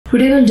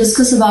Today we'll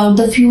discuss about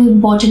the few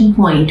important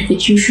points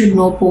which you should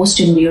know post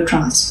embryo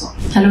transfer.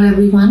 Hello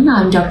everyone,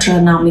 I'm Dr.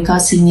 Anamika,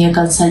 Senior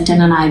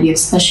Consultant and IVF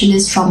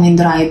Specialist from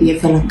Indira IVF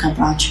Yelahanka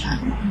branch,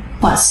 Bangalore.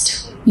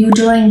 First,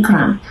 uterine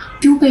cramp.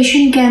 Few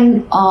patients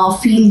can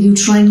feel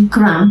uterine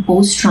cramp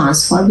post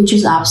transfer, which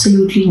is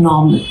absolutely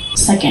normal.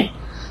 Second,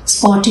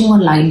 spotting or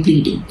light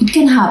bleeding. It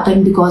can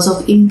happen because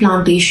of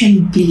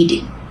implantation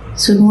bleeding,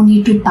 so no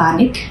need to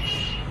panic.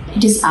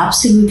 It is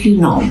absolutely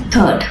normal.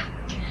 Third,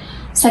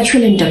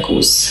 sexual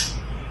intercourse.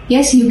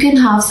 Yes, you can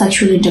have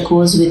sexual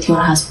intercourse with your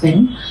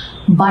husband,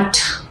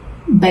 but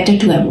better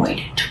to avoid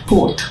it.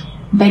 Fourth,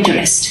 bed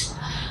rest.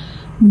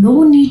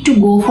 No need to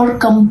go for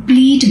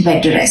complete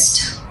bed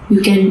rest.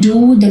 You can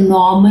do the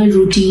normal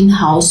routine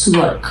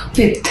housework.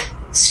 Fifth,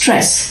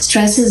 stress.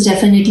 Stress is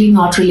definitely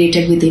not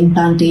related with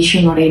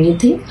implantation or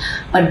anything,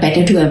 but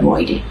better to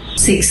avoid it.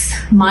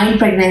 Sixth, mild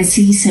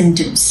pregnancy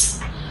symptoms.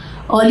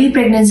 Early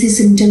pregnancy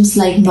symptoms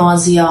like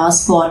nausea,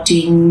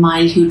 spotting,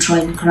 mild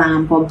uterine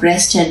cramp or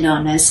breast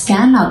tenderness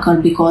can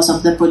occur because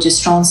of the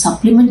progesterone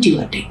supplement you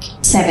are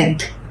taking.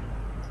 Seventh,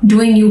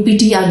 doing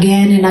UPT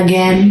again and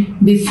again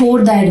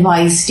before the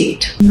advised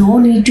date. No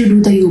need to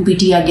do the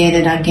UPT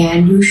again and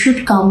again. You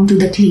should come to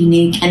the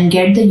clinic and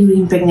get the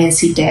urine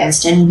pregnancy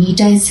test and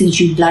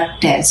beta-HCG blood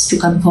test to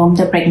confirm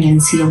the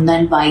pregnancy on the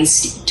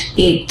advised date.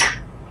 Eighth,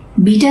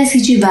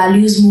 beta-HCG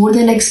values more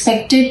than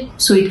expected,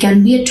 so it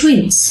can be a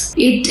twins.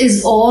 It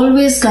is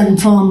always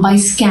confirmed by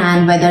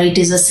scan whether it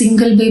is a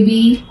single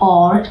baby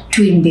or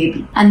twin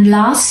baby. And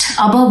last,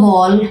 above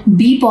all,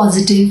 be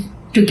positive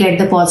to get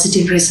the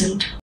positive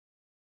result.